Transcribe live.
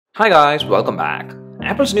Hi guys, welcome back.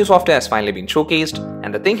 Apple's new software has finally been showcased,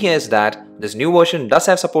 and the thing here is that this new version does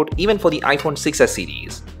have support even for the iPhone 6s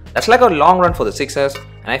series. That's like a long run for the 6s,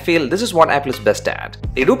 and I feel this is what Apple is best at.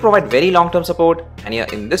 They do provide very long-term support, and here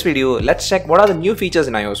in this video, let's check what are the new features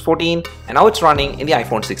in iOS 14 and how it's running in the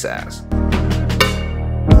iPhone 6s.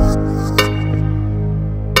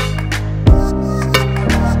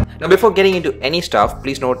 Now before getting into any stuff,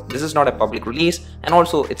 please note this is not a public release and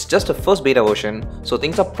also it's just a first beta version, so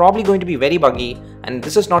things are probably going to be very buggy and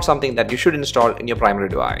this is not something that you should install in your primary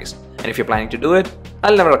device. And if you're planning to do it,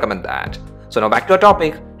 I'll never recommend that. So now back to our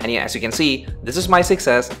topic, and yeah, as you can see, this is my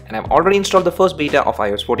 6s and I've already installed the first beta of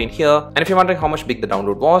iOS 14 here, and if you're wondering how much big the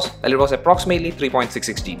download was, well, it was approximately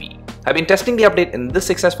 3.66 GB. I've been testing the update in this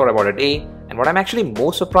 6s for about a day, and what I'm actually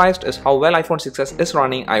most surprised is how well iPhone 6s is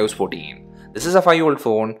running iOS 14. This is a 5-year-old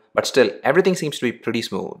phone, but still everything seems to be pretty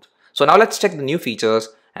smooth. So now let's check the new features,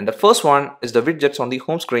 and the first one is the widgets on the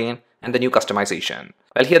home screen and the new customization.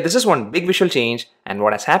 Well, here this is one big visual change, and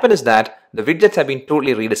what has happened is that the widgets have been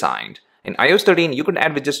totally redesigned. In iOS 13, you could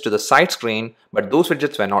add widgets to the side screen, but those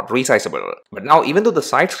widgets were not resizable. But now, even though the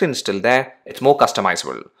side screen is still there, it's more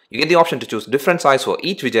customizable. You get the option to choose different size for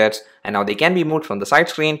each widgets, and now they can be moved from the side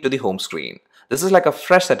screen to the home screen. This is like a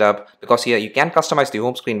fresh setup because here you can customize the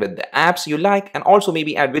home screen with the apps you like and also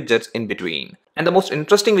maybe add widgets in between. And the most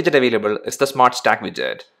interesting widget available is the Smart Stack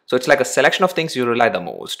widget. So it's like a selection of things you rely the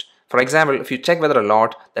most. For example, if you check weather a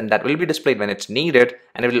lot, then that will be displayed when it's needed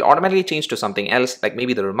and it will automatically change to something else, like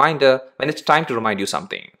maybe the reminder when it's time to remind you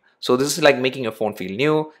something. So this is like making your phone feel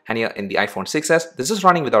new, and here in the iPhone 6s, this is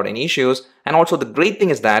running without any issues, and also the great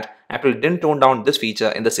thing is that Apple didn't tone down this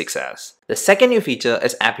feature in the 6s. The second new feature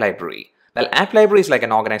is App Library. Well, App Library is like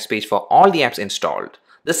an organized page for all the apps installed.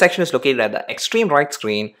 This section is located at the extreme right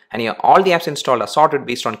screen, and here all the apps installed are sorted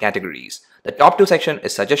based on categories. The top two section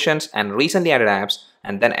is suggestions and recently added apps,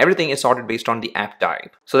 and then everything is sorted based on the app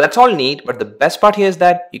type. So that's all neat, but the best part here is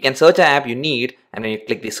that you can search an app you need, and when you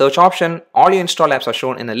click the search option, all your installed apps are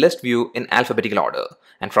shown in a list view in alphabetical order.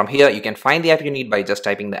 And from here, you can find the app you need by just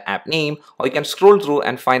typing the app name, or you can scroll through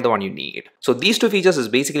and find the one you need. So these two features is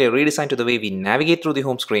basically a redesign to the way we navigate through the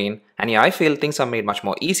home screen, and yeah, I feel things are made much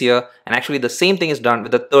more easier, and actually the same thing is done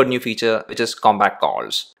with the third new feature, which is combat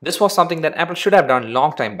calls. This was something that Apple should have done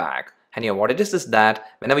long time back. And here what it is that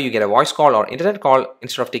whenever you get a voice call or internet call,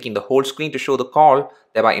 instead of taking the whole screen to show the call,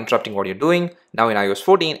 thereby interrupting what you're doing, now in iOS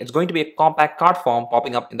 14, it's going to be a compact card form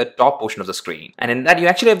popping up in the top portion of the screen. And in that, you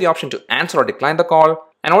actually have the option to answer or decline the call.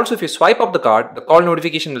 And also if you swipe up the card, the call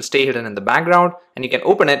notification will stay hidden in the background and you can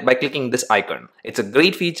open it by clicking this icon. It's a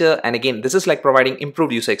great feature, and again, this is like providing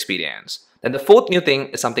improved user experience. Then the fourth new thing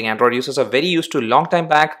is something Android users are very used to long time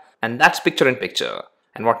back, and that's picture-in-picture.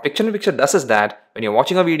 And what picture-in-picture does is that when you're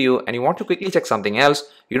watching a video and you want to quickly check something else,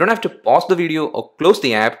 you don't have to pause the video or close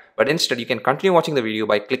the app, but instead you can continue watching the video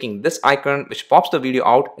by clicking this icon, which pops the video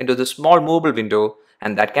out into this small mobile window,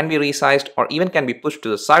 and that can be resized or even can be pushed to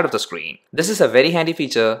the side of the screen. This is a very handy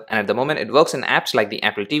feature, and at the moment it works in apps like the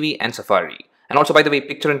Apple TV and Safari. And also, by the way,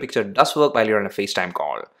 picture-in-picture does work while you're on a FaceTime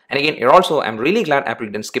call. And again, here also, I'm really glad Apple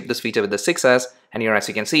didn't skip this feature with the 6s, and here as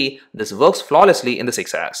you can see, this works flawlessly in the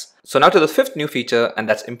 6s. So now to the fifth new feature, and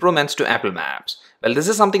that's improvements to Apple Maps. Well, this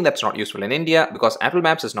is something that's not useful in India because Apple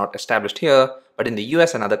Maps is not established here, but in the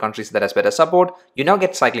US and other countries that has better support, you now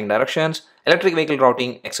get cycling directions, electric vehicle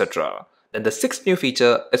routing, etc. Then the sixth new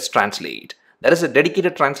feature is Translate. There is a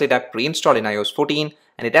dedicated Translate app pre-installed in iOS 14,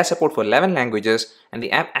 and it has support for 11 languages, and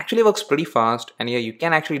the app actually works pretty fast, and here you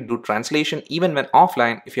can actually do translation even when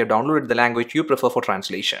offline if you have downloaded the language you prefer for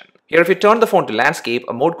translation. Here if you turn the phone to landscape,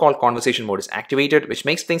 a mode called conversation mode is activated, which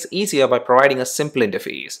makes things easier by providing a simple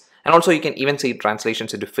interface. And also you can even save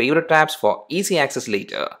translations into favorite tabs for easy access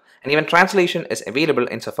later. And even translation is available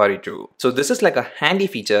in Safari too. So this is like a handy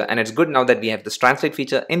feature, and it's good now that we have this translate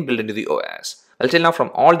feature inbuilt into the OS. Well, till now from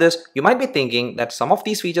all this, you might be thinking that some of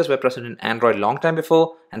these features were present in Android long time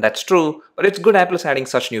before, and that's true, but it's good Apple is adding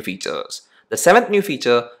such new features. The seventh new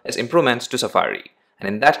feature is improvements to Safari. And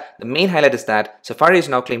in that, the main highlight is that Safari is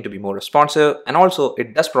now claimed to be more responsive, and also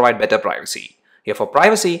it does provide better privacy. Here for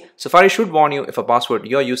privacy, Safari should warn you if a password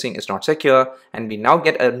you're using is not secure, and we now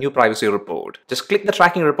get a new privacy report. Just click the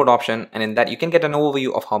tracking report option, and in that you can get an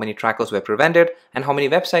overview of how many trackers were prevented and how many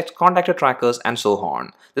websites contacted trackers and so on.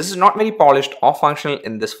 This is not very polished or functional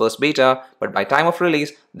in this first beta, but by time of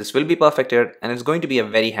release, this will be perfected and it's going to be a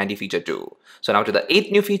very handy feature too. So now to the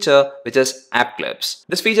 8th new feature, which is app clips.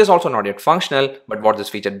 This feature is also not yet functional, but what this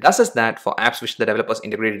feature does is that for apps which the developers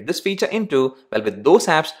integrated this feature into, well, with those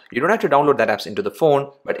apps, you don't have to download that apps into the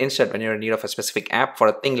phone, but instead when you're in need of a specific app for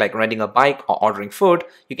a thing like renting a bike or ordering food,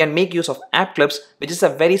 you can make use of app clips, which is a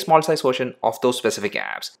very small size version of those specific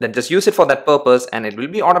apps. Then just use it for that purpose and it will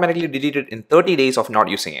be automatically deleted in 30 days of not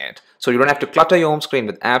using it. So you don't have to clutter your home screen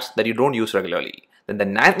with apps that you don't use regularly. Then the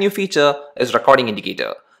 9th new feature is recording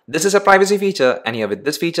indicator. This is a privacy feature, and here with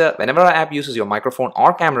this feature, whenever an app uses your microphone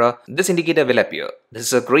or camera, this indicator will appear. This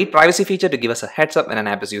is a great privacy feature to give us a heads up when an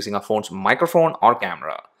app is using our phone's microphone or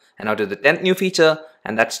camera. And now to the 10th new feature,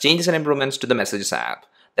 and that's changes and improvements to the Messages app.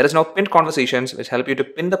 There is now pinned conversations which help you to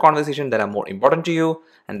pin the conversation that are more important to you,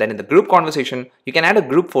 and then in the group conversation you can add a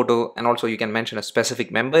group photo, and also you can mention a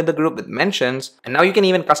specific member in the group with mentions, and now you can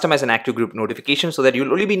even customize an active group notification so that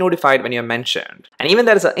you'll only be notified when you're mentioned. And even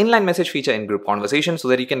there is an inline message feature in group conversation so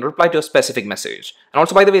that you can reply to a specific message. And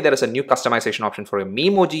also, by the way, there is a new customization option for a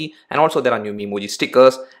memoji, and also there are new memoji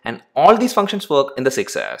stickers, and all these functions work in the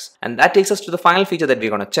 6S. And that takes us to the final feature that we're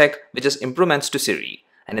going to check, which is improvements to Siri.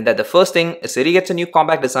 And in that, the first thing is Siri gets a new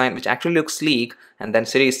compact design which actually looks sleek, and then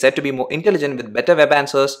Siri is said to be more intelligent with better web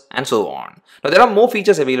answers and so on. Now there are more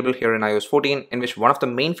features available here in iOS 14, in which one of the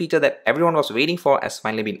main features that everyone was waiting for has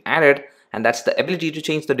finally been added, and that's the ability to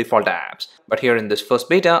change the default apps. But here in this first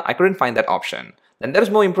beta, I couldn't find that option. Then there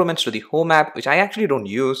is more improvements to the Home app, which I actually don't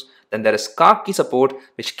use. Then there is car key support,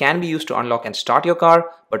 which can be used to unlock and start your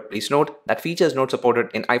car, but please note that feature is not supported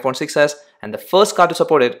in iPhone 6s, and the first car to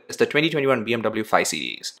support it is the 2021 BMW 5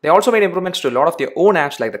 Series. They also made improvements to a lot of their own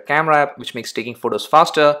apps like the camera app, which makes taking photos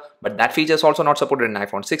faster, but that feature is also not supported in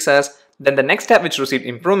iPhone 6s. Then the next app which received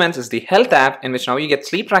improvements is the Health app, in which now you get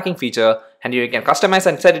sleep tracking feature, and you can customize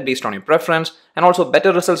and set it based on your preference, and also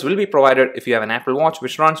better results will be provided if you have an Apple Watch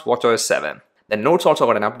which runs watchOS 7. Then Notes also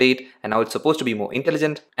got an update, and now it's supposed to be more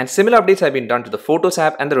intelligent, and similar updates have been done to the Photos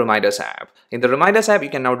app and the Reminders app. In the Reminders app, you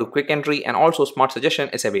can now do quick entry, and also Smart Suggestion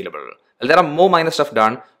is available. Well, there are more minor stuff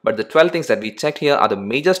done, but the 12 things that we checked here are the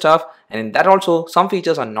major stuff, and in that also, some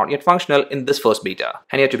features are not yet functional in this first beta.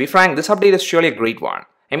 And yet, to be frank, this update is surely a great one.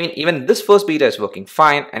 I mean, even this first beta is working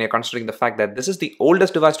fine, and you're considering the fact that this is the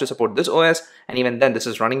oldest device to support this OS, and even then this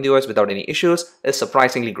is running the OS without any issues, is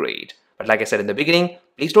surprisingly great. But like I said in the beginning,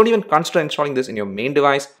 please don't even consider installing this in your main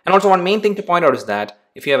device. And also one main thing to point out is that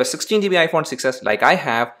if you have a 16GB iPhone 6s like I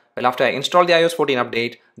have, well, after I installed the iOS 14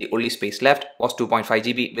 update, the only space left was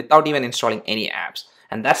 2.5GB without even installing any apps.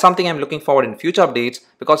 And that's something I'm looking forward in future updates,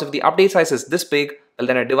 because if the update size is this big, well,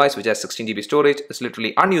 then a device which has 16GB storage is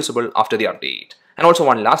literally unusable after the update. And also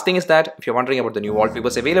one last thing is that if you're wondering about the new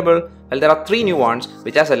wallpapers available, well, there are 3 new ones,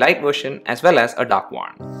 which has a light version as well as a dark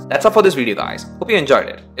one. That's all for this video, guys. Hope you enjoyed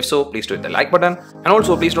it. If so, please do hit the like button, and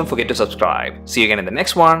also please don't forget to subscribe. See you again in the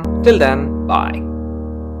next one. Till then, bye.